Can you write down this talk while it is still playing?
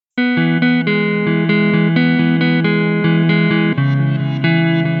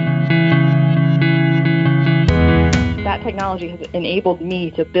technology has enabled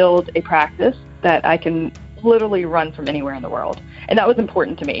me to build a practice that I can literally run from anywhere in the world. And that was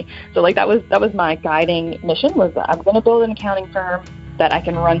important to me. So that was my guiding mission, was that I'm going to build an accounting firm that I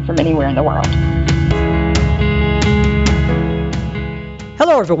can run from anywhere in the world.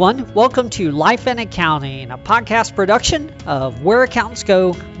 Hello, everyone. Welcome to Life in Accounting, a podcast production of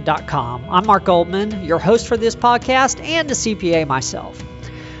WhereAccountants.go.com. I'm Mark Goldman, your host for this podcast and a CPA myself.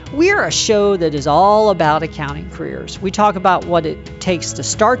 We are a show that is all about accounting careers. We talk about what it takes to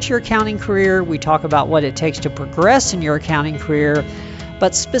start your accounting career. We talk about what it takes to progress in your accounting career.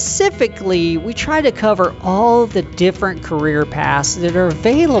 But specifically, we try to cover all the different career paths that are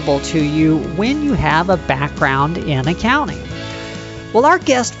available to you when you have a background in accounting. Well, our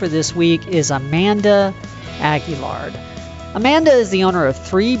guest for this week is Amanda Aguillard. Amanda is the owner of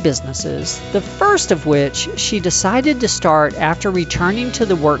 3 businesses, the first of which she decided to start after returning to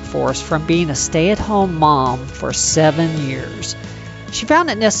the workforce from being a stay-at-home mom for 7 years. She found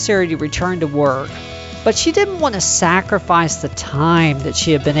it necessary to return to work, but she didn't want to sacrifice the time that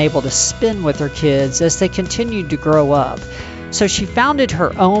she had been able to spend with her kids as they continued to grow up. So she founded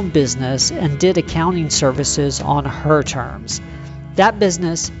her own business and did accounting services on her terms. That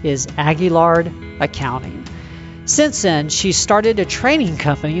business is Aguillard Accounting. Since then, she started a training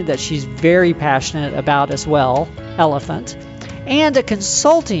company that she's very passionate about as well, Elephant, and a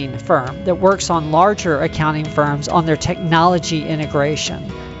consulting firm that works on larger accounting firms on their technology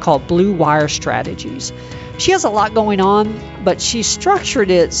integration called Blue Wire Strategies. She has a lot going on, but she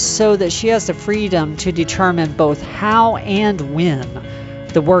structured it so that she has the freedom to determine both how and when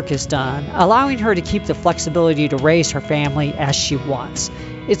the work is done, allowing her to keep the flexibility to raise her family as she wants.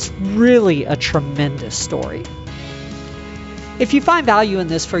 It's really a tremendous story. If you find value in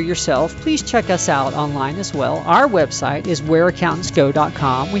this for yourself, please check us out online as well. Our website is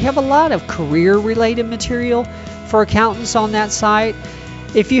whereaccountantsgo.com. We have a lot of career-related material for accountants on that site.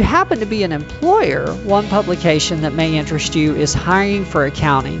 If you happen to be an employer, one publication that may interest you is Hiring for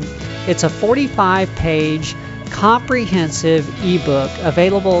Accounting. It's a 45-page comprehensive ebook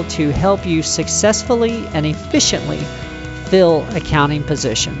available to help you successfully and efficiently fill accounting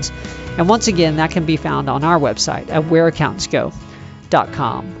positions. And once again, that can be found on our website at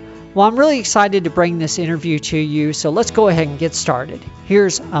whereaccountantsgo.com. Well, I'm really excited to bring this interview to you, so let's go ahead and get started.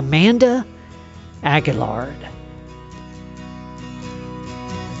 Here's Amanda Aguillard.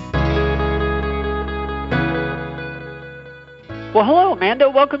 Well, hello, Amanda.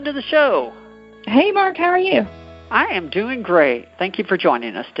 Welcome to the show. Hey, Mark. How are you? I am doing great. Thank you for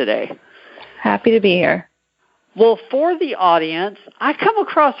joining us today. Happy to be here. Well, for the audience, I come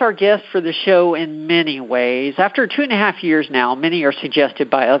across our guests for the show in many ways. After 2.5 years now, many are suggested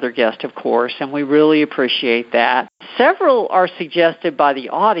by other guests, of course, and we really appreciate that. Several are suggested by the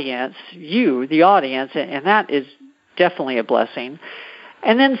audience, you, the audience, and that is definitely a blessing.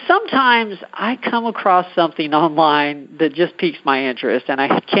 And then sometimes I come across something online that just piques my interest, and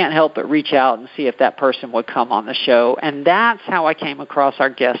I can't help but reach out and see if that person would come on the show. And that's how I came across our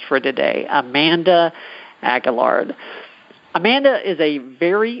guest for today, Amanda Aguillard. Amanda is a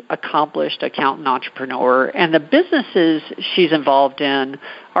very accomplished accountant entrepreneur, and the businesses she's involved in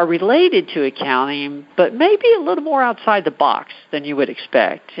are related to accounting, but maybe a little more outside the box than you would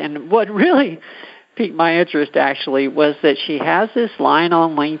expect. And what really piqued my interest, actually, was that she has this line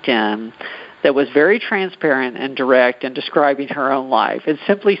on LinkedIn that was very transparent and direct in describing her own life. It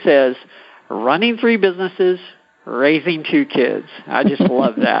simply says, running 3 businesses, raising 2 kids. I just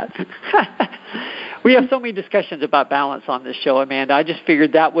love that. We have so many discussions about balance on this show, Amanda. I just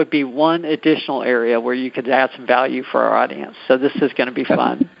figured that would be one additional area where you could add some value for our audience. So this is going to be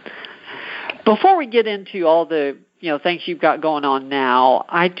fun. Before we get into all the things you've got going on now,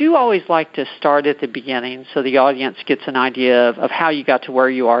 I do always like to start at the beginning so the audience gets an idea of how you got to where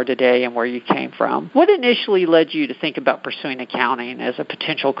you are today and where you came from. What initially led you to think about pursuing accounting as a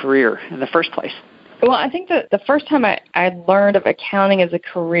potential career in the first place? Well, I think that the first time I learned of accounting as a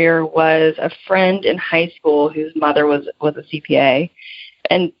career was a friend in high school whose mother was a CPA.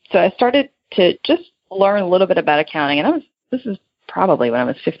 And so I started to just learn a little bit about accounting. And this is probably when I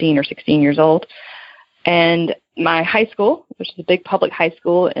was 15 or 16 years old. And my high school, which is a big public high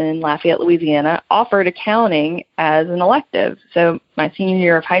school in Lafayette, Louisiana, offered accounting as an elective. So my senior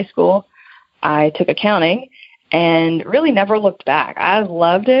year of high school, I took accounting and really never looked back. I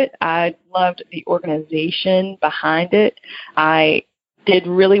loved it. I loved the organization behind it. I did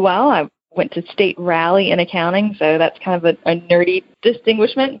really well. I went to state rally in accounting, so that's kind of a nerdy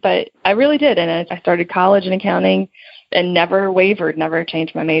distinguishment, but I really did. And I started college in accounting and never wavered, never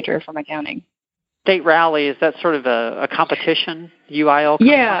changed my major from accounting. state rally, is that sort of a competition, UIL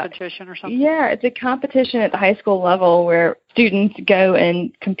competition or something? Yeah, it's a competition at the high school level where students go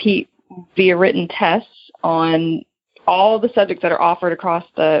and compete via written tests on all the subjects that are offered across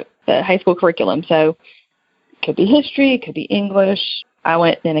the high school curriculum. So it could be history, it could be English. I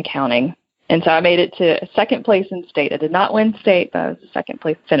went in accounting. And so I made it to second place in state. I did not win state, but I was the second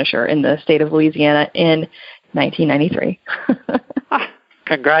place finisher in the state of Louisiana in 1993.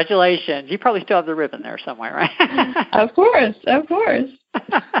 Congratulations. You probably still have the ribbon there somewhere, right? Of course.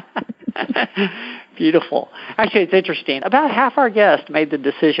 Beautiful. Actually, it's interesting. About half our guests made the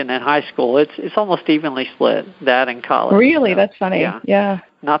decision in high school. It's almost evenly split, that and college. Really? So, that's funny. Yeah.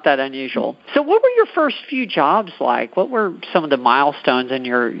 Not that unusual. So what were your first few jobs like? What were some of the milestones in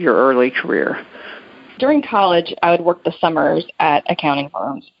your early career? During college, I would work the summers at accounting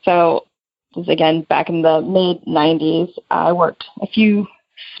firms. So this is, again, back in the mid-'90s, I worked a few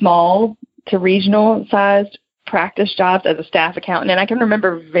small to regional-sized practice jobs as a staff accountant. And I can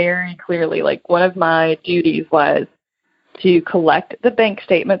remember very clearly, like, one of my duties was to collect the bank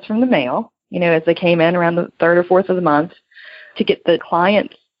statements from the mail, as they came in around the third or fourth of the month, to get the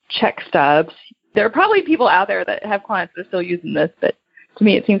client's check stubs. There are probably people out there that have clients that are still using this, but to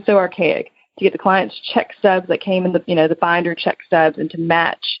me it seems so archaic, to get the client's check stubs that came in the binder check stubs, and to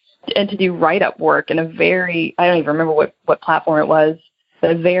match and to do write-up work in a very, I don't even remember what platform it was,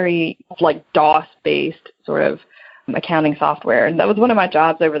 but a very like DOS-based sort of accounting software. And that was one of my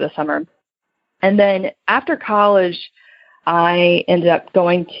jobs over the summer. And then after college, I ended up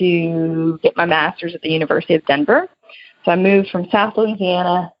going to get my master's at the University of Denver. So I moved from South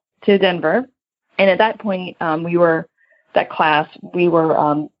Louisiana to Denver. And at that point,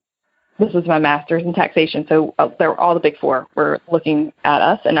 this was my master's in taxation. So all the big four were looking at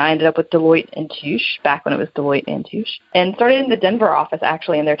us. And I ended up with Deloitte and Touche, back when it was Deloitte and Touche, and started in the Denver office,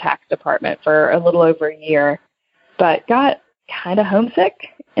 actually, in their tax department for a little over a year, but got kind of homesick.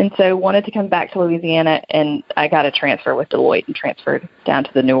 And so wanted to come back to Louisiana, and I got a transfer with Deloitte and transferred down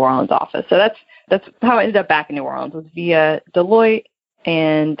to the New Orleans office. So that's how I ended up back in New Orleans, was via Deloitte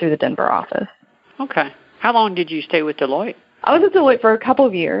and through the Denver office. Okay. How long did you stay with Deloitte? I was at Deloitte for a couple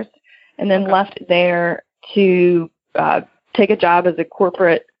of years, and then left there to take a job as a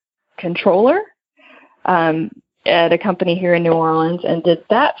corporate controller at a company here in New Orleans, and did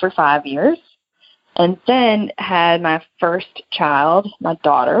that for 5 years. And then had my first child, my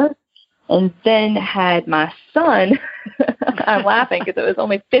daughter, and then had my son. I'm laughing because it was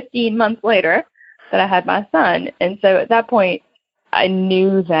only 15 months later that I had my son. And so at that point, I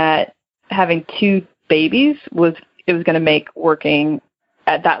knew that having two babies was going to make working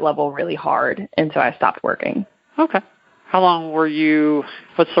at that level really hard. And so I stopped working. Okay. How long were you,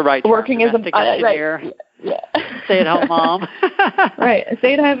 what's the right term? Working as a right. Yeah. Stay-at-home mom. Right. A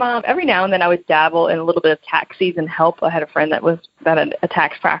stay-at-home mom. Every now and then I would dabble in a little bit of tax season help. I had a friend that had a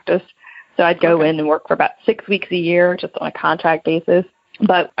tax practice. So I'd go in and work for about 6 weeks a year just on a contract basis.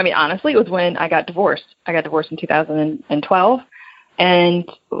 But, I mean, honestly, it was when I got divorced. I got divorced in 2012 and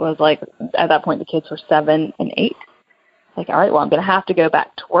was like, at that point, the kids were 7 and 8. Like, all right, well, I'm going to have to go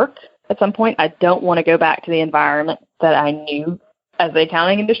back to work at some point. I don't want to go back to the environment that I knew as the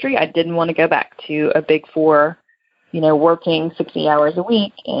accounting industry. I didn't want to go back to a big four, working 60 hours a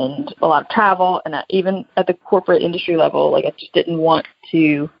week and a lot of travel. And even at the corporate industry level, like, I just didn't want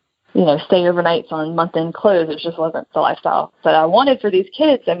to, stay overnights on month-end close. It just wasn't the lifestyle that I wanted for these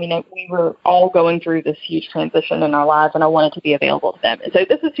kids. I mean, we were all going through this huge transition in our lives, and I wanted to be available to them. And so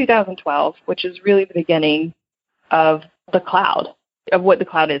this is 2012, which is really the beginning of the cloud, of what the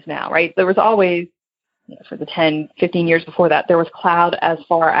cloud is now, right? There was always, for the 10, 15 years before that, there was cloud as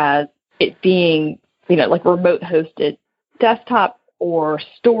far as it being, like remote hosted desktop or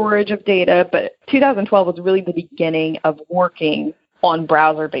storage of data. But 2012 was really the beginning of working on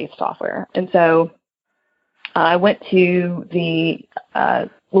browser-based software. And so I went to the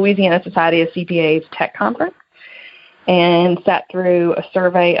Louisiana Society of CPAs Tech Conference and sat through a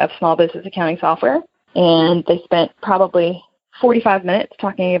survey of small business accounting software. And they spent probably 45 minutes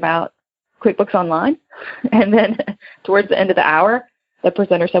talking about QuickBooks Online. And then towards the end of the hour, the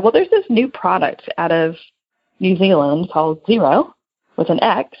presenter said, well, there's this new product out of New Zealand called Xero with an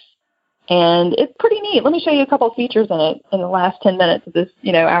X. And it's pretty neat. Let me show you a couple of features in it in the last 10 minutes of this,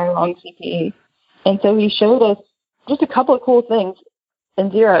 hour-long CPE. And so he showed us just a couple of cool things in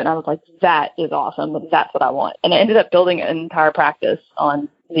Xero, and I was like, that is awesome. That's what I want. And I ended up building an entire practice on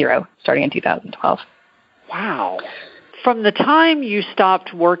Xero starting in 2012. Wow. From the time you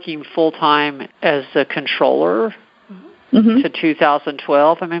stopped working full-time as a controller to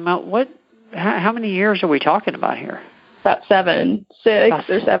 2012, I mean, how many years are we talking about here? About 6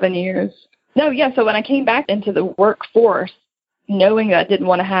 or 7 years. No, yeah. So when I came back into the workforce, knowing that I didn't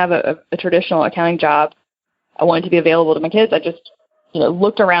want to have a traditional accounting job, I wanted to be available to my kids. I just,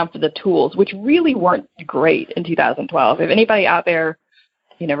 looked around for the tools, which really weren't great in 2012. If anybody out there,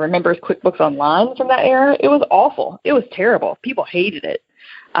 remembers QuickBooks Online from that era, it was awful. It was terrible. People hated it.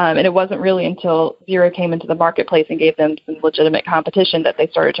 And it wasn't really until Xero came into the marketplace and gave them some legitimate competition that they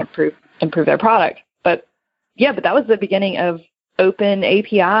started to improve their product. But that was the beginning of open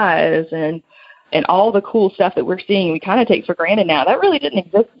APIs and all the cool stuff that we're seeing we kind of take for granted now. That really didn't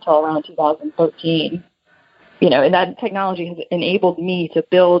exist until around 2013. And that technology has enabled me to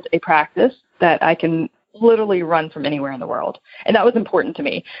build a practice that I can literally run from anywhere in the world. And that was important to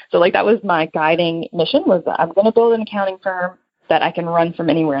me. So that was my guiding mission, was that I'm going to build an accounting firm that I can run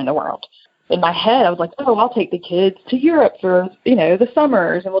from anywhere in the world. In my head, I was like, I'll take the kids to Europe for, the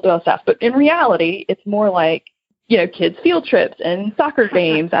summers and we'll do all stuff. But in reality, it's more like, kids field trips and soccer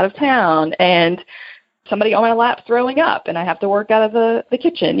games out of town and somebody on my lap throwing up and I have to work out of the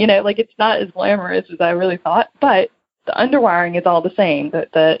kitchen. It's not as glamorous as I really thought, but the underwiring is all the same.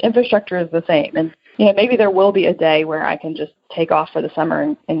 The infrastructure is the same. And, maybe there will be a day where I can just take off for the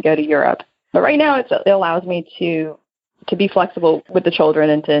summer and go to Europe. But right now it allows me to be flexible with the children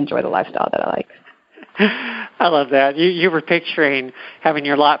and to enjoy the lifestyle that I like. I love that. You were picturing having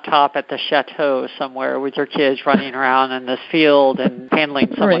your laptop at the chateau somewhere with your kids running around in this field and handling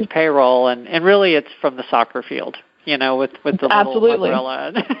someone's payroll, and really it's from the soccer field, with the little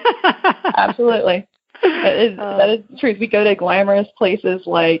umbrella. Absolutely. That is the truth. We go to glamorous places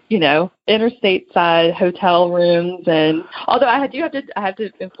like, interstate side hotel rooms, and although I have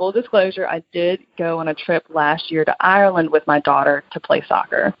to, in full disclosure, I did go on a trip last year to Ireland with my daughter to play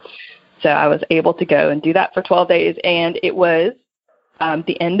soccer. So I was able to go and do that for 12 days, and it was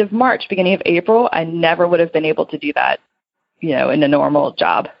the end of March, beginning of April. I never would have been able to do that, in a normal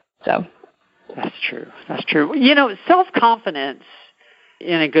job. So that's true. That's true. Self-confidence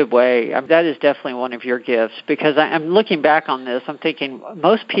in a good way, that is definitely one of your gifts, because I'm looking back on this, I'm thinking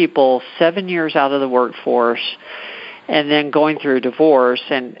most people 7 years out of the workforce and then going through a divorce,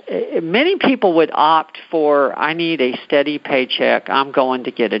 and many people would opt for, I need a steady paycheck, I'm going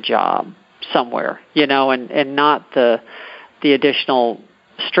to get a job somewhere, and not the additional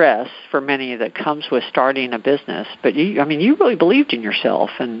stress for many that comes with starting a business. But you really believed in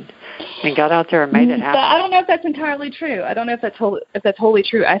yourself and got out there and made it happen. I don't know if that's entirely true. I don't know if that's wholly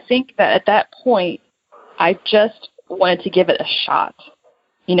true. I think that at that point, I just wanted to give it a shot.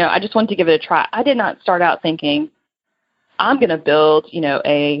 I just wanted to give it a try. I did not start out thinking, I'm going to build,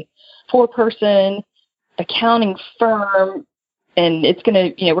 a 4-person accounting firm, and it's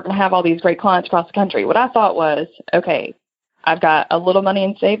going to, we're going to have all these great clients across the country. What I thought was, okay, I've got a little money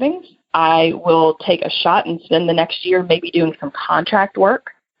in savings. I will take a shot and spend the next year maybe doing some contract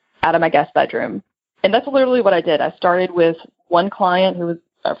work out of my guest bedroom. And that's literally what I did. I started with one client who was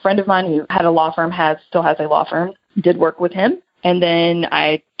a friend of mine who had a law firm, still has a law firm, did work with him. And then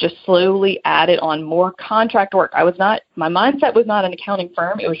I just slowly added on more contract work. My mindset was not an accounting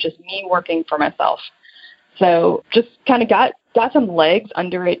firm. It was just me working for myself. So just kind of got some legs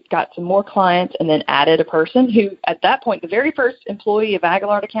under it, got some more clients, and then added a person who, at that point, the very first employee of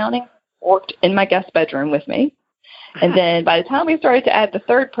Aguillard Accounting worked in my guest bedroom with me. And then by the time we started to add the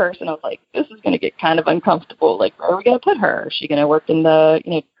third person, I was like, this is going to get kind of uncomfortable. Like, where are we going to put her? Is she going to work in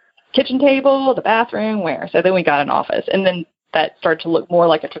the kitchen table, the bathroom, where? So then we got an office. And then that started to look more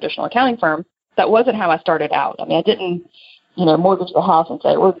like a traditional accounting firm. That wasn't how I started out. I didn't, mortgage the house and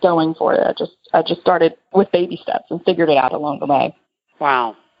say, we're going for it. I just started with baby steps and figured it out along the way.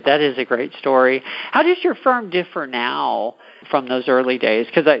 Wow. That is a great story. How does your firm differ now from those early days?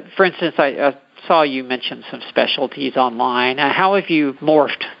 Because, for instance, I saw you mention some specialties online. How have you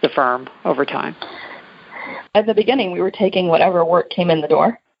morphed the firm over time? At the beginning, we were taking whatever work came in the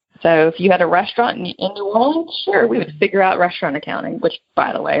door. So if you had a restaurant in New Orleans, sure, we would figure out restaurant accounting, which,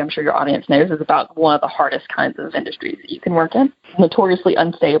 by the way, I'm sure your audience knows is about one of the hardest kinds of industries that you can work in, notoriously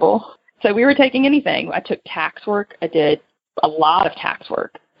unstable. So we were taking anything. I took tax work. I did a lot of tax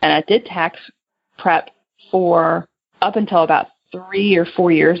work. And I did tax prep for up until about 3 or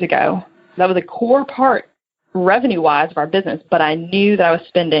 4 years ago. That was a core part, revenue-wise, of our business. But I knew that I was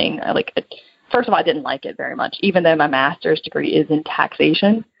spending, first of all, I didn't like it very much. Even though my master's degree is in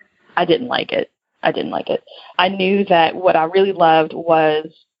taxation, I didn't like it. I knew that what I really loved was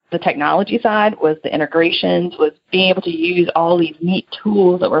the technology side, was the integrations, was being able to use all these neat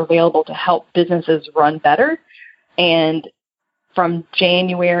tools that were available to help businesses run better. And from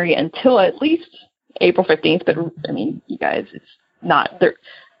January until at least April 15th, but you guys, it's not there.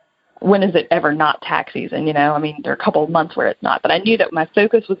 when is it ever not tax season? There are a couple of months where it's not. But I knew that my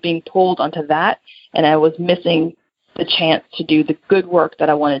focus was being pulled onto that, and I was missing the chance to do the good work that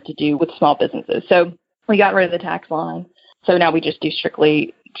I wanted to do with small businesses. So we got rid of the tax line. So now we just do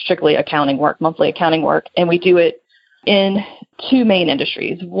strictly accounting work, monthly accounting work, and we do it in two main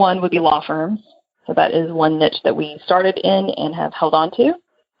industries. One would be law firms. So that is one niche that we started in and have held on to.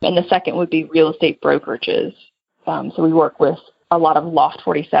 And the second would be real estate brokerages. So we work with a lot of Loft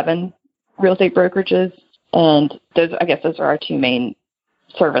 47 real estate brokerages, and those are our two main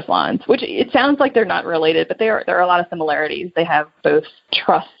service lines, which it sounds like they're not related, but there are a lot of similarities. They have both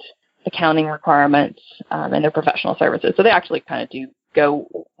trust accounting requirements and their professional services. So they actually kind of do go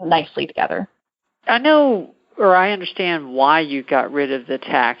nicely together. I know, or I understand why you got rid of the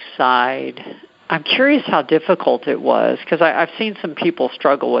tax side. I'm curious how difficult it was, because I've seen some people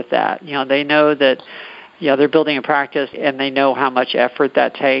struggle with that. They know that they're building a practice, and they know how much effort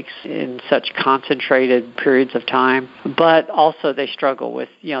that takes in such concentrated periods of time. But also they struggle with,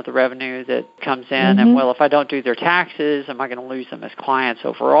 the revenue that comes in. Mm-hmm. And, well, if I don't do their taxes, am I going to lose them as clients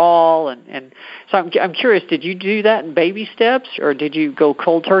overall? And so I'm curious, did you do that in baby steps, or did you go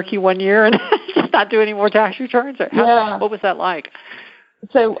cold turkey one year and just not do any more tax returns? What was that like?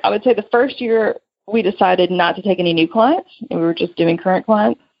 So I would say the first year we decided not to take any new clients, and we were just doing current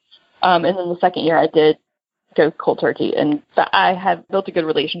clients. And then the second year I did go cold turkey. And I have built a good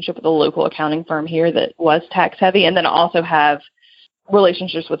relationship with a local accounting firm here that was tax heavy, and then also have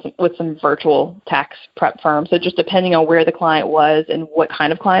relationships with some virtual tax prep firms. So just depending on where the client was and what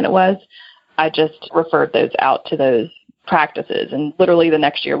kind of client it was, I just referred those out to those practices. And literally the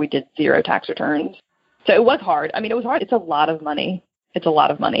next year we did 0 tax returns. So it was hard. It was hard. It's a lot of money. But it's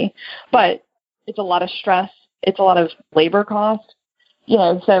a lot of stress. It's a lot of labor cost.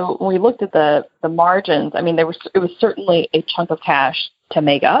 So when we looked at the margins, it was certainly a chunk of cash to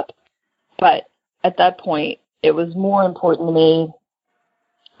make up. But at that point, it was more important to me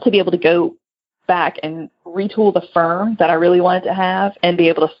to be able to go back and retool the firm that I really wanted to have and be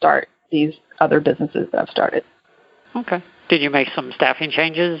able to start these other businesses that I've started. Okay. Did you make some staffing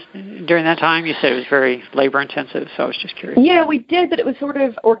changes during that time? You said it was very labor intensive, so I was just curious. Yeah, we did, but it was sort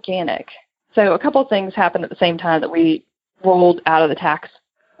of organic. So a couple of things happened at the same time that we rolled out of the tax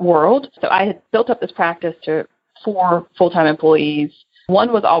world. So I had built up this practice to 4 full-time employees.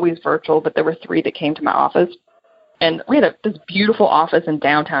 One was always virtual, but there were 3 that came to my office. And we had this beautiful office in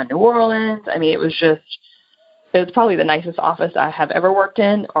downtown New Orleans. It was probably the nicest office I have ever worked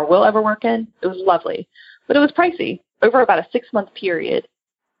in or will ever work in. It was lovely, but it was pricey. Over about a 6-month period,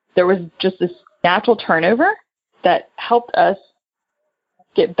 there was just this natural turnover that helped us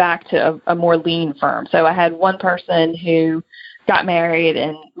get back to a more lean firm. So I had one person who got married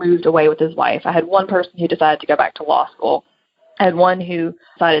and moved away with his wife. I had one person who decided to go back to law school. I had one who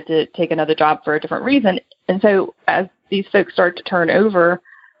decided to take another job for a different reason. And so as these folks started to turn over,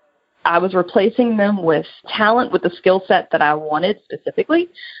 I was replacing them with talent with the skill set that I wanted specifically.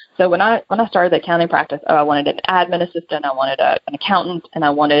 So when I started the accounting practice, I wanted an admin assistant, I wanted an accountant, and I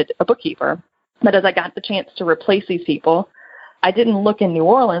wanted a bookkeeper. But as I got the chance to replace these people, I didn't look in New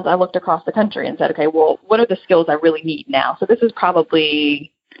Orleans. I looked across the country and said, okay, well, what are the skills I really need now? So this is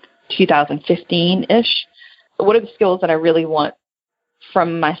probably 2015-ish. What are the skills that I really want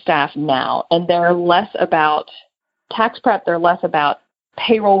from my staff now? And they're less about tax prep. They're less about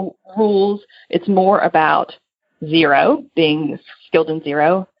payroll rules. It's more about Xero, being skilled in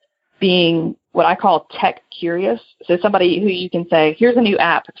Xero, being what I call tech curious. So somebody who you can say, here's a new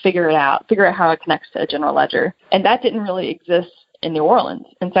app, figure it out how it connects to a general ledger. And that didn't really exist in New Orleans.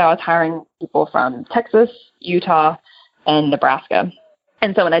 And so I was hiring people from Texas, Utah, and Nebraska.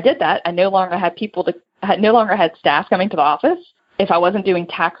 And so when I did that, I no longer had staff coming to the office. If I wasn't doing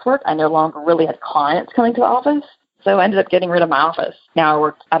tax work, I no longer really had clients coming to the office. So I ended up getting rid of my office. Now I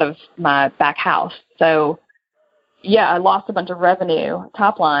work out of my back house. So yeah, I lost a bunch of revenue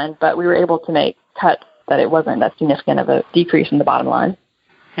top line, but we were able to make cuts that it wasn't that significant of a decrease in the bottom line.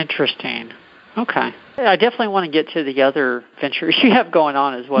 Interesting. Okay. I definitely want to get to the other ventures you have going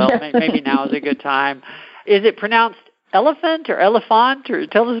on as well. Maybe now is a good time. Is it pronounced elephant or elephant? Or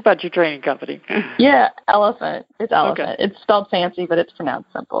tell us about your training company. Yeah, elephant. It's elephant. Okay. It's spelled fancy, but it's pronounced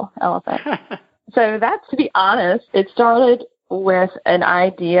simple. Elephant. So that's, to be honest, it started with an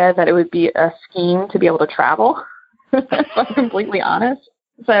idea that it would be a scheme to be able to travel. If I'm completely honest.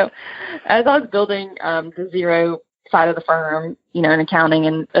 So as I was building the Xero side of the firm, in accounting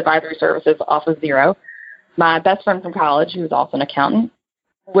and advisory services off of Xero, my best friend from college, who was also an accountant,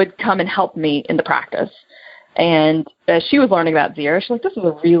 would come and help me in the practice. And as she was learning about Xero, she's like, this is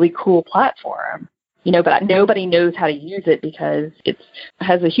a really cool platform. but nobody knows how to use it because it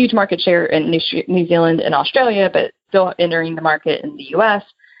has a huge market share in New Zealand and Australia, but still entering the market in the U.S.,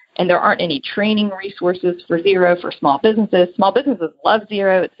 and there aren't any training resources for Xero for small businesses. Small businesses love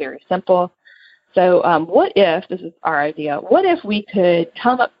Xero. It's very simple. So what if, this is our idea, what if we could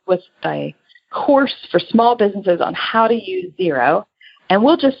come up with a course for small businesses on how to use Xero, and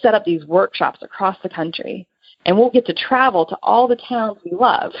we'll just set up these workshops across the country, and we'll get to travel to all the towns we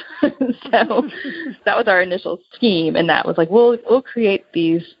love. So that was our initial scheme, and that was like, we'll create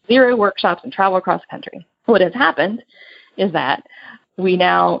these Xero workshops and travel across the country. What has happened is that we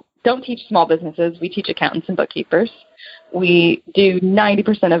now don't teach small businesses. We teach accountants and bookkeepers. We do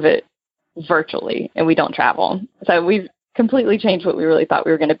 90% of it virtually, and we don't travel. So we've completely changed what we really thought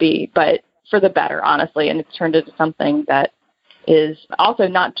we were going to be, but for the better, honestly, and it's turned into something that is also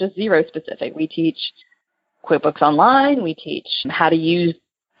not just Xero specific. We teach QuickBooks Online. We teach how to use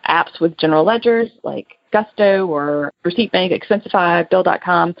apps with general ledgers like Gusto or Receipt Bank, Expensify,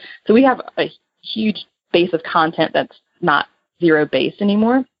 Bill.com. So we have a huge base of content that's not Xero-based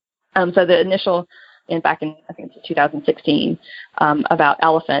anymore. So the initial, back in, I think it's 2016, about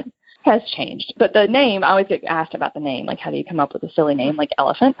Elephant has changed. But the name, I always get asked about the name, like how do you come up with a silly name like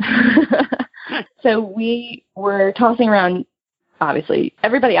Elephant? So we were tossing around, obviously,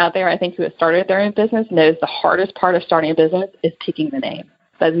 everybody out there, I think, who has started their own business knows the hardest part of starting a business is picking the name.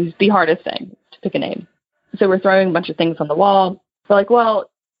 That is the hardest thing, to pick a name. So we're throwing a bunch of things on the wall. We're like, well,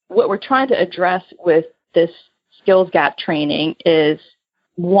 what we're trying to address with this skills gap training is,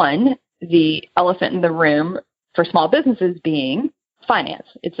 one, the elephant in the room for small businesses being finance.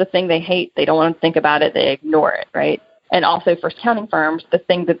 It's the thing they hate. They don't want to think about it. They ignore it, right? And also for accounting firms, the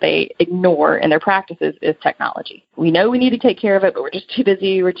thing that they ignore in their practices is technology. We know we need to take care of it, but we're just too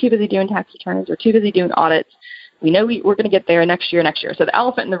busy. We're too busy doing tax returns. We're too busy doing audits. We know we're going to get there next year. So the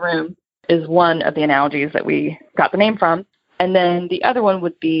elephant in the room is one of the analogies that we got the name from. And then the other one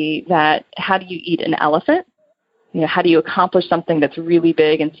would be that how do you eat an elephant? How do you accomplish something that's really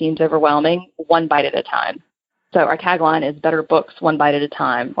big and seems overwhelming one bite at a time? So our tagline is better books one bite at a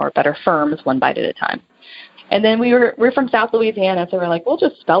time, or better firms one bite at a time. And then we're from South Louisiana, so we're like, we'll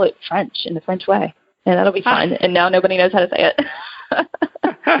just spell it French in the French way, and that'll be fun. And now nobody knows how to say it.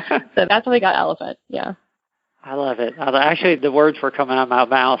 So that's how we got Elephant, yeah. I love it. Actually, the words were coming out of my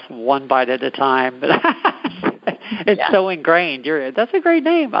mouth one bite at a time. It's so ingrained. That's a great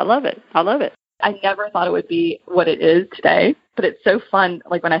name. I love it. I never thought it would be what it is today, but it's so fun,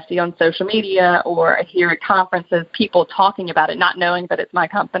 like when I see on social media or I hear at conferences people talking about it, not knowing that it's my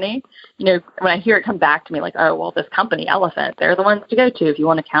company. When I hear it come back to me like, oh, well, this company, Elephant, they're the ones to go to if you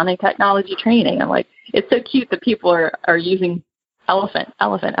want accounting technology training. I'm like, it's so cute that people are using Elephant.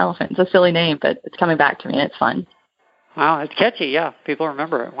 It's a silly name, but it's coming back to me and it's fun. Wow, it's catchy, yeah. People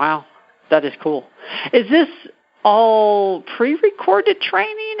remember it. Wow, that is cool. Is this all pre-recorded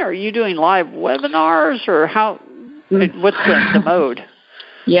training, or are you doing live webinars, or how? What's the mode?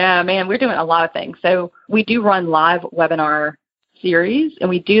 Yeah, man, we're doing a lot of things. So we do run live webinar series, and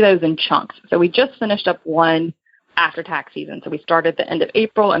we do those in chunks. So we just finished up one after tax season. So we started the end of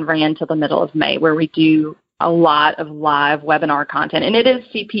April and ran till the middle of May, where we do a lot of live webinar content, and it is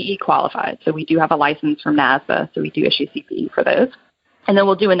CPE qualified. So we do have a license from NASBA, so we do issue CPE for those. And then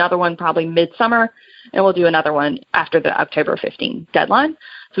we'll do another one probably midsummer, and we'll do another one after the October 15 deadline.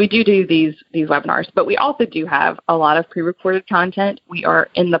 So we do these webinars, but we also do have a lot of pre-recorded content. We are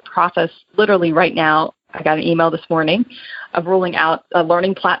in the process, literally right now, I got an email this morning, of rolling out a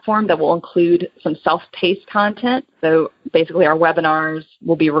learning platform that will include some self-paced content. So basically our webinars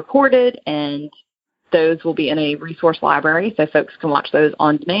will be recorded, and those will be in a resource library, so folks can watch those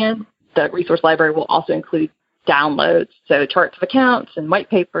on demand. The resource library will also include downloads, so charts of accounts and white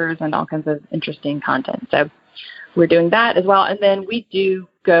papers and all kinds of interesting content. So we're doing that as well. And then we do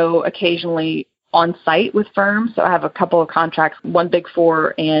go occasionally on site with firms. So I have a couple of contracts, one Big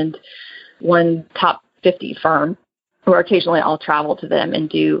Four and one top 50 firm, where occasionally I'll travel to them and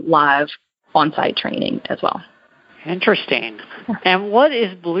do live on-site training as well. Interesting. And what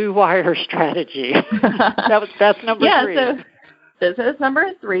is Blue Wire Strategy? That's number 3. Yeah, so this is number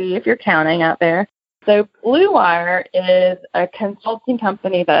 3 if you're counting out there. So Blue Wire is a consulting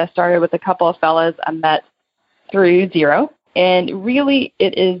company that I started with a couple of fellows I met through Xero. And really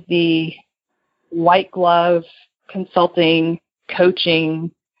it is the white glove consulting,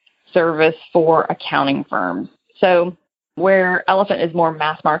 coaching service for accounting firms. So where Elephant is more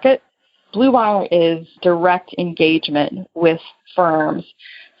mass market, Blue Wire is direct engagement with firms,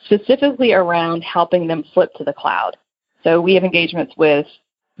 specifically around helping them flip to the cloud. So we have engagements with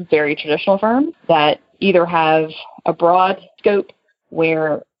very traditional firms that either have a broad scope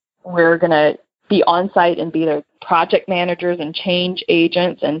where we're going to be on site and be their project managers and change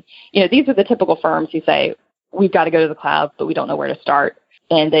agents. And, these are the typical firms who say, we've got to go to the cloud, but we don't know where to start.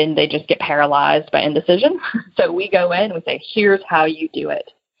 And then they just get paralyzed by indecision. So we go in and we say, here's how you do it.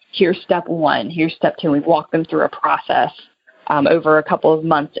 Here's step 1. Here's step 2. And we walk them through a process over a couple of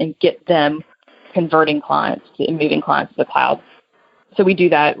months and get them converting clients and moving clients to the cloud. So we do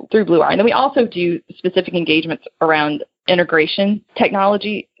that through Blue Wire. And then we also do specific engagements around integration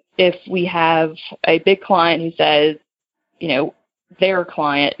technology. If we have a big client who says, their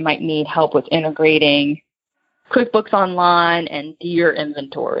client might need help with integrating QuickBooks Online and Deer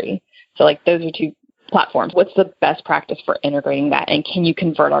Inventory. So those are 2 platforms. What's the best practice for integrating that? And can you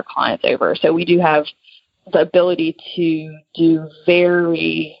convert our clients over? So we do have the ability to do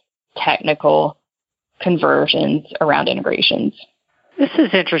very technical conversions around integrations. This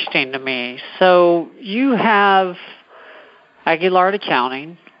is interesting to me. So you have Aguillard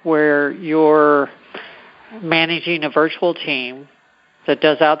Accounting, where you're managing a virtual team that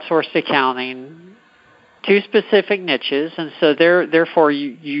does outsourced accounting to specific niches, and so therefore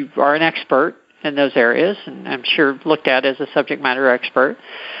you are an expert in those areas, and I'm sure looked at as a subject matter expert.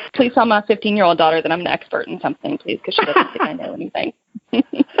 Please tell my 15-year-old daughter that I'm an expert in something, please, because she doesn't think I know anything.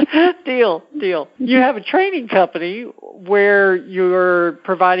 Deal. You have a training company where you're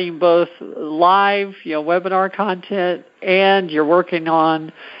providing both live, webinar content, and you're working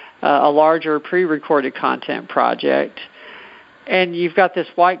on a larger pre-recorded content project. And you've got this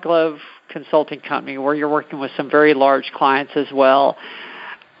white glove consulting company where you're working with some very large clients as well.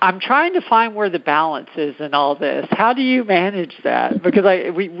 I'm trying to find where the balance is in all this. How do you manage that? Because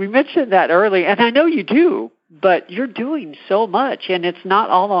we mentioned that early, and I know you do, but you're doing so much, and it's not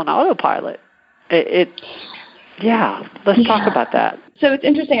all on autopilot. Let's talk about that. So it's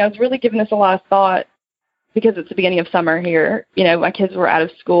interesting. I was really giving this a lot of thought because it's the beginning of summer here. My kids were out of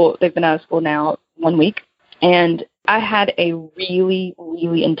school. They've been out of school now 1 week, and I had a really,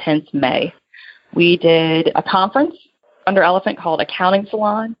 really intense May. We did a conference under Elephant called Accounting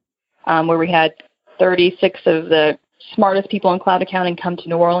Salon, where we had 36 of the smartest people in cloud accounting come to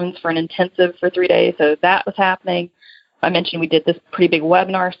New Orleans for an intensive for 3 days. So that was happening. I mentioned we did this pretty big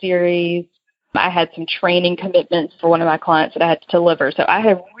webinar series. I had some training commitments for one of my clients that I had to deliver. So I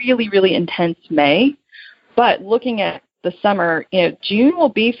had a really, really intense May. But looking at the summer, June will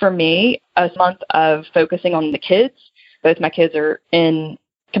be for me a month of focusing on the kids. Both my kids are in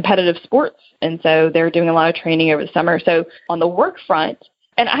competitive sports, and so they're doing a lot of training over the summer. So on the work front,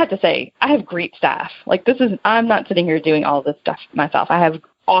 and I have to say, I have great staff. I'm not sitting here doing all this stuff myself. I have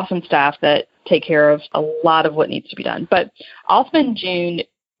awesome staff that take care of a lot of what needs to be done. But I'll spend June,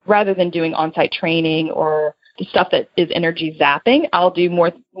 rather than doing on-site training or the stuff that is energy zapping, I'll do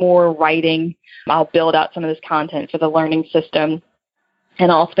more writing. I'll build out some of this content for the learning system,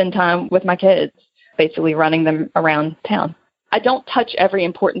 and I'll spend time with my kids, basically running them around town. I don't touch every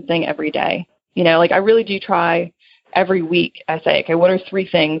important thing every day. I really do try every week. I say, okay, where are 3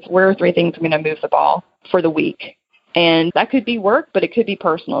 things I'm going to move the ball for the week? And that could be work, but it could be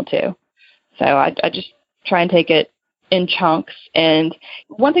personal too. So I just try and take it in chunks. And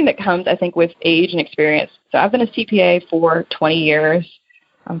one thing that comes, I think, with age and experience, so I've been a CPA for 20 years.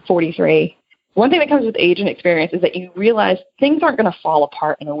 I'm 43. One thing that comes with age and experience is that you realize things aren't going to fall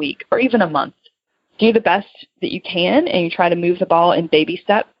apart in a week or even a month. Do the best that you can, and you try to move the ball in baby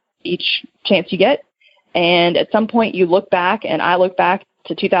steps each chance you get. And at some point you look back, and I look back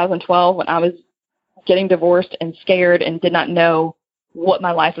to 2012 when I was getting divorced and scared and did not know what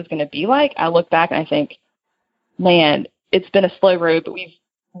my life was going to be like. I look back and I think, man, it's been a slow road, but we've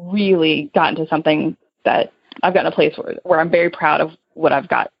really gotten to something that I've gotten a place where I'm very proud of what I've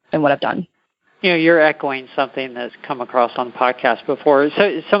got and what I've done. You're echoing something that's come across on the podcast before.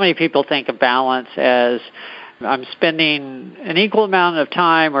 So many people think of balance as I'm spending an equal amount of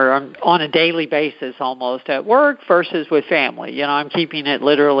time, or I'm on a daily basis almost at work versus with family. I'm keeping it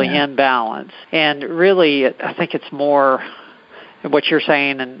literally in balance. And really, I think it's more what you're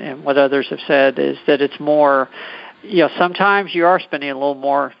saying and what others have said is that it's more, sometimes you are spending a little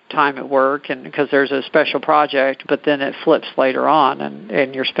more time at work and because there's a special project, but then it flips later on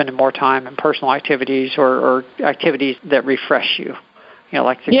and you're spending more time in personal activities or activities that refresh you,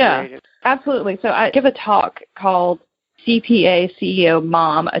 like the creative. Absolutely. So I give a talk called CPA CEO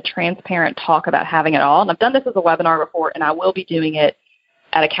Mom, a transparent talk about having it all. And I've done this as a webinar before, and I will be doing it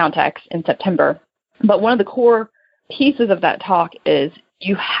at Accountex in September. But one of the core pieces of that talk is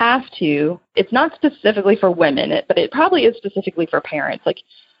you have to, it's not specifically for women, but it probably is specifically for parents.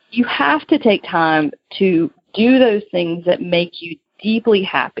 You have to take time to do those things that make you deeply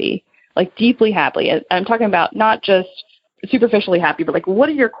happy, deeply happy. I'm talking about not just superficially happy, but like, what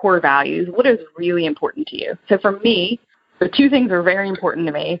are your core values? What is really important to you? So for me, the two things are very important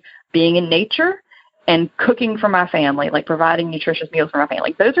to me: being in nature and cooking for my family, like providing nutritious meals for my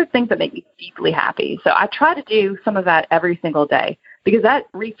family. Those are things that make me deeply happy. So I try to do some of that every single day because that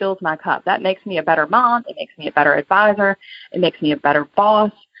refills my cup. That makes me a better mom. It makes me a better advisor. It makes me a better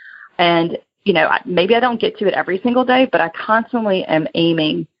boss. And, maybe I don't get to it every single day, but I constantly am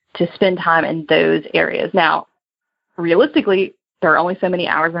aiming to spend time in those areas. Now, realistically, there are only so many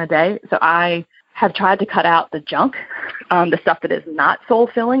hours in a day, so I have tried to cut out the junk, the stuff that is not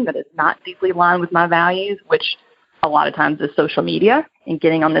soul-filling, that is not deeply aligned with my values, which a lot of times is social media, and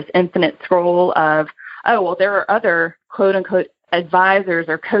getting on this infinite scroll of, there are other quote-unquote advisors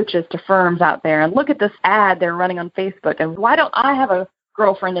or coaches to firms out there, and look at this ad they're running on Facebook, and why don't I have a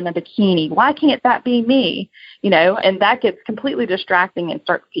girlfriend in a bikini? Why can't that be me? And that gets completely distracting and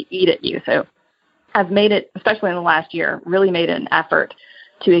starts to eat at you. So I've made it, especially in the last year, really made it an effort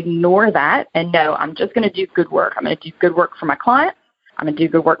to ignore that and know I'm just going to do good work. I'm going to do good work for my clients. I'm going to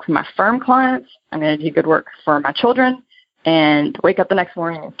do good work for my firm clients. I'm going to do good work for my children and wake up the next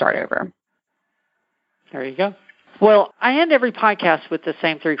morning and start over. There you go. Well, I end every podcast with the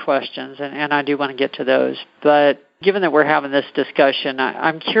same three questions, and I do want to get to those. But given that we're having this discussion,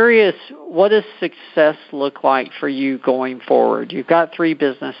 I'm curious, what does success look like for you going forward? You've got 3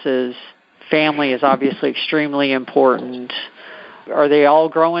 businesses. Family is obviously extremely important. Are they all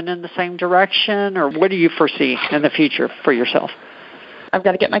growing in the same direction, or what do you foresee in the future for yourself? I've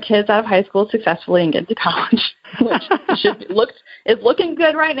got to get my kids out of high school successfully and get to college, which is looking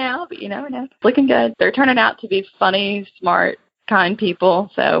good right now, but it's looking good. They're turning out to be funny, smart, kind people,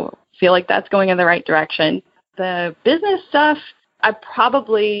 so I feel like that's going in the right direction. The business stuff, I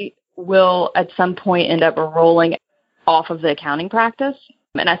probably will at some point end up rolling off of the accounting practice.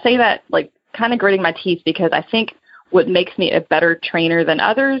 And I say that like kind of gritting my teeth because I think what makes me a better trainer than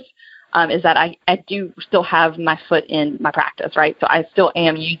others is that I do still have my foot in my practice, right? So I still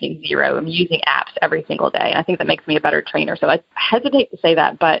am using Xero. I'm using apps every single day. And I think that makes me a better trainer. So I hesitate to say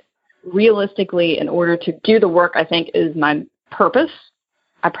that, but realistically, in order to do the work I think is my purpose,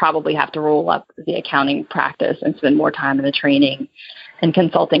 I probably have to roll up the accounting practice and spend more time in the training and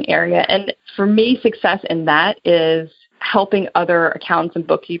consulting area. And for me, success in that is helping other accountants and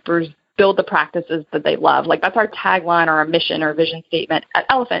bookkeepers build the practices that they love. Like that's our tagline or our mission or vision statement at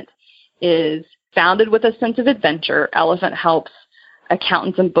Elephant is founded with a sense of adventure. Elephant helps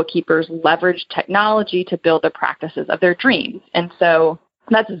accountants and bookkeepers leverage technology to build the practices of their dreams. And so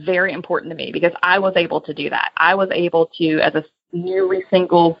that's very important to me because I was able to do that. I was able to, as a newly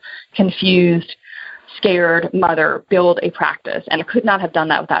single, confused, scared mother, build a practice. And I could not have done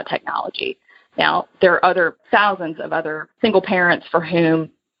that without technology. Now, there are thousands of other single parents for whom,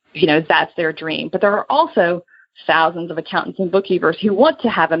 that's their dream. But there are also thousands of accountants and bookkeepers who want to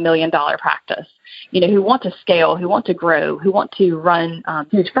have $1 million practice, who want to scale, who want to grow, who want to run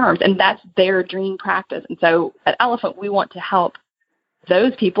huge firms. And that's their dream practice. And so at Elephant, we want to help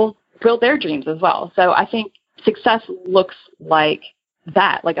those people build their dreams as well. So I think success looks like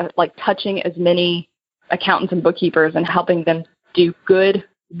that, like touching as many accountants and bookkeepers and helping them do good,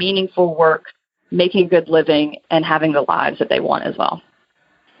 meaningful work, making a good living, and having the lives that they want as well.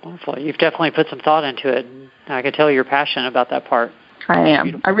 Wonderful. You've definitely put some thought into it. I can tell you're passionate about that part. I am.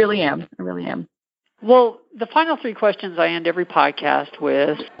 Beautiful. I really am. Well, the final 3 questions I end every podcast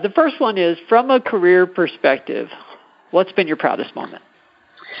with. The first one is, from a career perspective, what's been your proudest moment?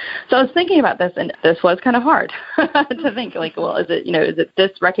 So I was thinking about this, and this was kind of hard to think, is it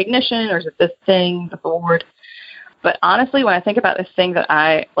this recognition or is it this thing, this award? But honestly, when I think about this thing that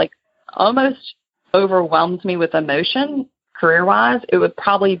I almost overwhelms me with emotion, career-wise, it would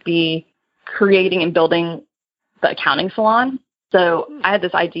probably be creating and building the accounting salon. So I had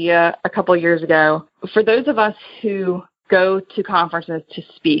this idea a couple of years ago. For those of us who go to conferences to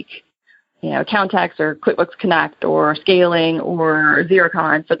speak, Accountex or QuickBooks Connect or Scaling or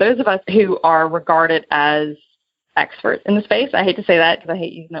Xerocon, for those of us who are regarded as experts in the space, I hate to say that because I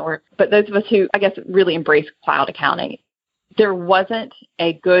hate using that word, but those of us who, I guess, really embrace cloud accounting, there wasn't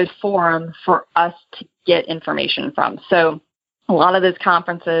a good forum for us to get information from. So a lot of those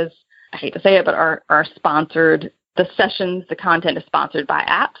conferences, I hate to say it, but are sponsored. The sessions, the content is sponsored by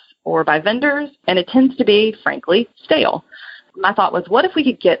apps or by vendors, and it tends to be, frankly, stale. My thought was, what if we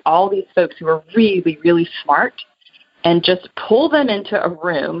could get all these folks who are really, really smart and just pull them into a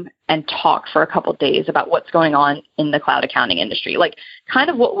room and talk for a couple of days about what's going on in the cloud accounting industry? Like, kind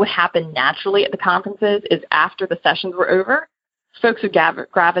of what would happen naturally at the conferences is after the sessions were over, folks would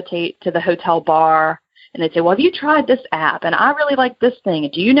gravitate to the hotel bar And they'd say, well, have you tried this app? And I really like this thing.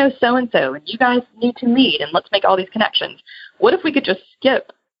 And do you know so-and-so? And you guys need to meet, and let's make all these connections. What if we could just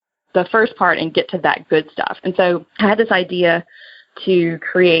skip the first part and get to that good stuff? And so I had this idea to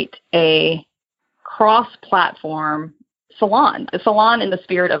create a cross-platform salon, a salon in the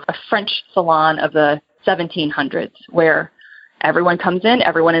spirit of a French salon of the 1700s, where everyone comes in,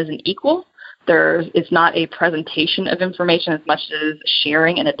 everyone is an equal. It's not a presentation of information as much as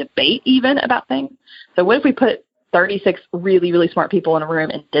sharing and a debate even about things. So what if we put 36 really, really smart people in a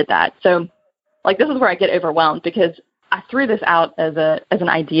room and did that? So like, this is where I get overwhelmed, because I threw this out as an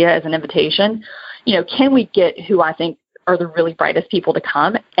idea, as an invitation. Can we get who I think are the really brightest people to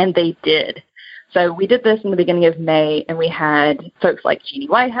come? And they did. So we did this in the beginning of May, and we had folks like Jeannie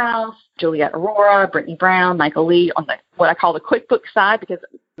Whitehouse, Juliet Aurora, Brittany Brown, Michael Lee on what I call the QuickBooks side, because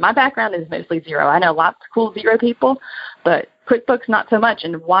my background is mostly Xero. I know lots of cool Xero people, but QuickBooks not so much.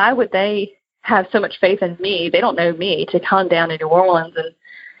 And why would they have so much faith in me? They don't know me to come down to New Orleans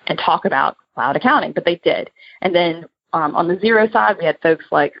and talk about cloud accounting, but they did. And then on the Xero side, we had folks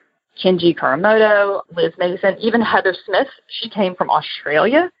like Kenji Karamoto, Liz Mason, even Heather Smith. She came from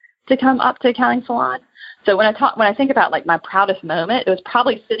Australia to come up to Accounting Salon. So when I think about like my proudest moment, it was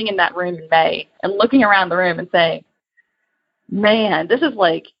probably sitting in that room in May and looking around the room and saying, man, this is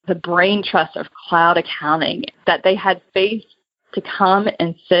like the brain trust of cloud accounting, that they had faith to come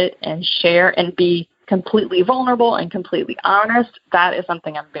and sit and share and be completely vulnerable and completely honest. That is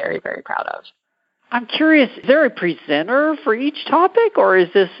something I'm very, very proud of. I'm curious, is there a presenter for each topic, or is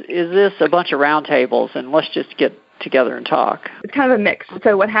this a bunch of roundtables and let's just get together and talk? It's kind of a mix.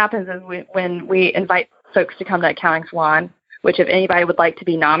 So what happens is when we invite folks to come to Accounting Salon, which if anybody would like to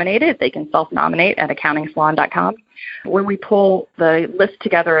be nominated, they can self-nominate at accountingsalon.com. When we pull the list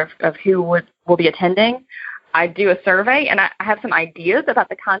together of who will be attending, I do a survey, and I have some ideas about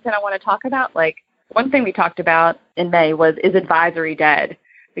the content I want to talk about. Like, one thing we talked about in May was, is advisory dead?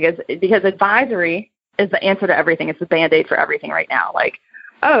 Because advisory is the answer to everything. It's the Band-Aid for everything right now. Like,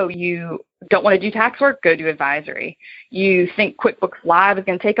 oh, you don't want to do tax work? Go do advisory. You think QuickBooks Live is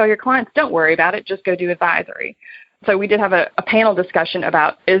going to take all your clients? Don't worry about it. Just go do advisory. So we did have a panel discussion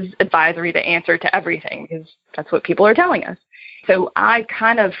about, is advisory the answer to everything? Because that's what people are telling us. So I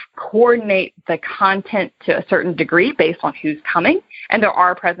kind of coordinate the content to a certain degree based on who's coming. And there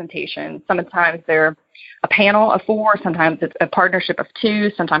are presentations. Sometimes they're a panel of 4. Sometimes it's a partnership of 2.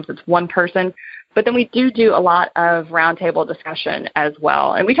 Sometimes it's one person. But then we do a lot of roundtable discussion as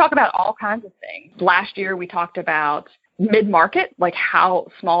well. And we talk about all kinds of things. Last year, we talked about mid-market, like how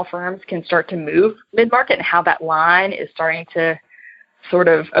small firms can start to move mid-market and how that line is starting to sort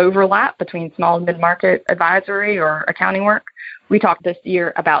of overlap between small and mid-market advisory or accounting work. We talked this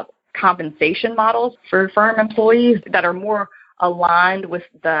year about compensation models for firm employees that are more aligned with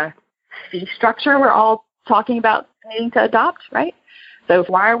the fee structure we're all talking about needing to adopt, right? So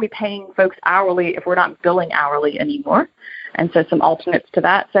why are we paying folks hourly if we're not billing hourly anymore? And so some alternates to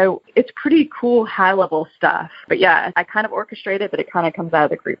that. So it's pretty cool high-level stuff. But yeah, I kind of orchestrate it, but it kind of comes out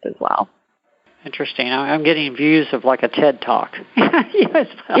of the group as well. Interesting. I'm getting views of like a TED Talk. Yes.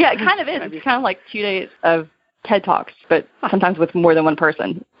 Yeah, it kind of is. It's kind of like 2 days of TED Talks, but sometimes with more than one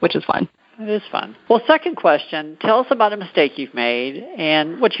person, which is fun. It is fun. Well, second question, tell us about a mistake you've made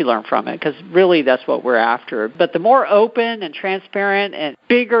and what you learned from it, because really that's what we're after. But the more open and transparent and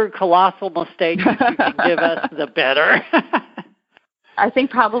bigger, colossal mistakes you can give us, the better. I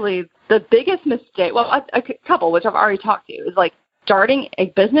think probably the biggest mistake, well, a couple, which I've already talked to, is like starting a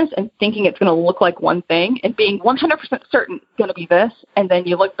business and thinking it's going to look like one thing and being 100% certain it's going to be this, and then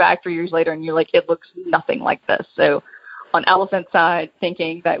you look back 3 years later and you're like, it looks nothing like this. So on Elephant's side,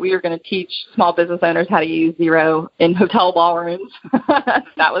 thinking that we were going to teach small business owners how to use Xero in hotel ballrooms.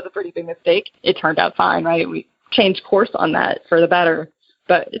 That was a pretty big mistake. It turned out fine, right? We changed course on that for the better,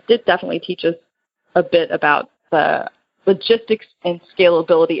 but it did definitely teach us a bit about the logistics and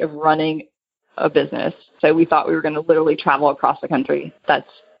scalability of running a business. So we thought we were going to literally travel across the country. That's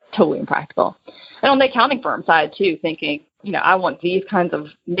totally impractical. And on the accounting firm side, too, thinking, I want these kinds of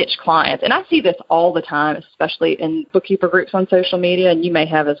niche clients. And I see this all the time, especially in bookkeeper groups on social media, and you may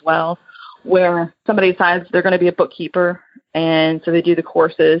have as well, where somebody decides they're going to be a bookkeeper, and so they do the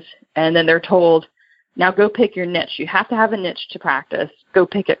courses, and then they're told, now go pick your niche. You have to have a niche to practice. Go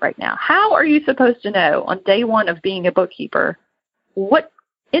pick it right now. How are you supposed to know on day one of being a bookkeeper what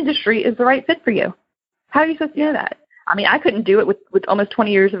industry is the right fit for you? How are you supposed to know that? I mean, I couldn't do it with almost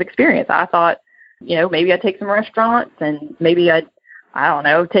 20 years of experience. I thought, maybe I'd take some restaurants and maybe I don't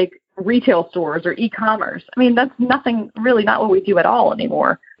know, take retail stores or e-commerce. I mean, that's really not what we do at all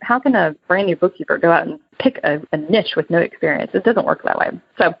anymore. How can a brand new bookkeeper go out and pick a niche with no experience? It doesn't work that way.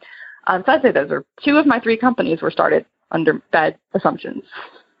 So So I'd say those are 2 of my 3 companies were started under bad assumptions.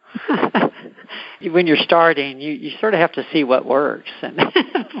 When you're starting, you sort of have to see what works, and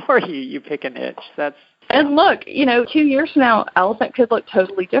before you pick a niche. And look, 2 years from now, Elephant could look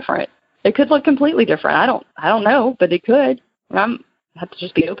totally different. It could look completely different. I don't know, but it could. And I have to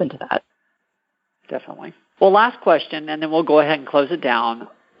just be open to that. Definitely. Well, last question, and then we'll go ahead and close it down.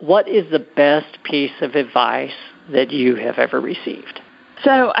 What is the best piece of advice that you have ever received?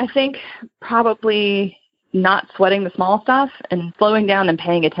 So I think probably not sweating the small stuff and slowing down and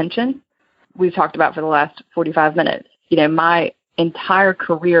paying attention. We've talked about for the last 45 minutes. My entire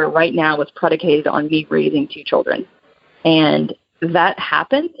career right now was predicated on me raising 2 children. And that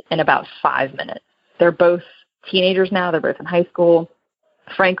happened in about 5 minutes. They're both teenagers now. They're both in high school.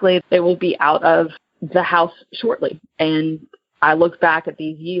 Frankly, they will be out of the house shortly. And I look back at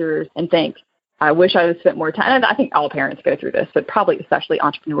these years and think, I wish I had spent more time. And I think all parents go through this, but probably especially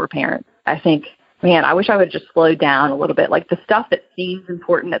entrepreneur parents. I think, man, I wish I would just slow down a little bit. Like the stuff that seems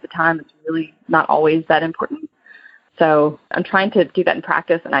important at the time is really not always that important. So I'm trying to do that in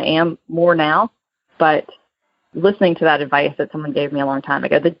practice, and I am more now. But listening to that advice that someone gave me a long time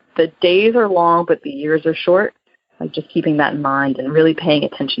ago, the days are long, but the years are short. Like just keeping that in mind and really paying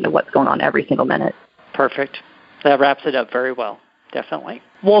attention to what's going on every single minute. Perfect. That wraps it up very well. Definitely.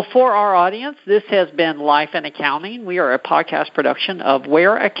 Well, for our audience, this has been Life in Accounting. We are a podcast production of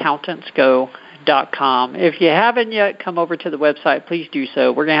WhereAccountantsGo.com. If you haven't yet come over to the website, please do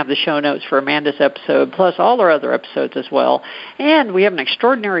so. We're going to have the show notes for Amanda's episode, plus all our other episodes as well. And we have an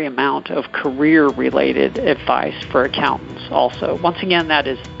extraordinary amount of career-related advice for accountants also. Once again, that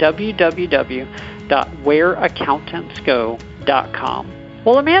is www.whereaccountantsgo.com.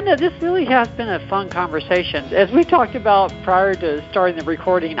 Well, Amanda, this really has been a fun conversation. As we talked about prior to starting the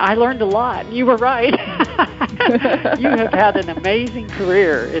recording, I learned a lot. You were right. You have had an amazing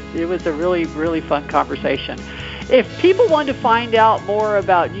career. It was a really, really fun conversation. If people want to find out more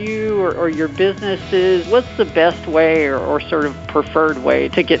about you or your businesses, what's the best way or sort of preferred way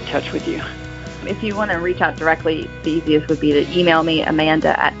to get in touch with you? If you want to reach out directly, the easiest would be to email me,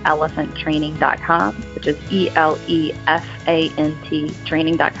 Amanda@elephanttraining.com, which is ELEFANT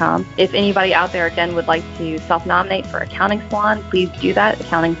training.com. If anybody out there, again, would like to self-nominate for Accounting Salon, please do that,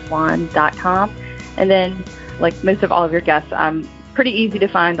 accountingsalon.com. And then, like most of all of your guests, I'm pretty easy to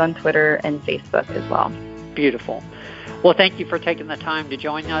find on Twitter and Facebook as well. Beautiful. Well, thank you for taking the time to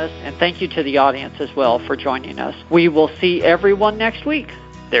join us, and thank you to the audience as well for joining us. We will see everyone next week.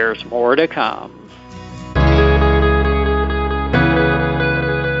 There's more to come.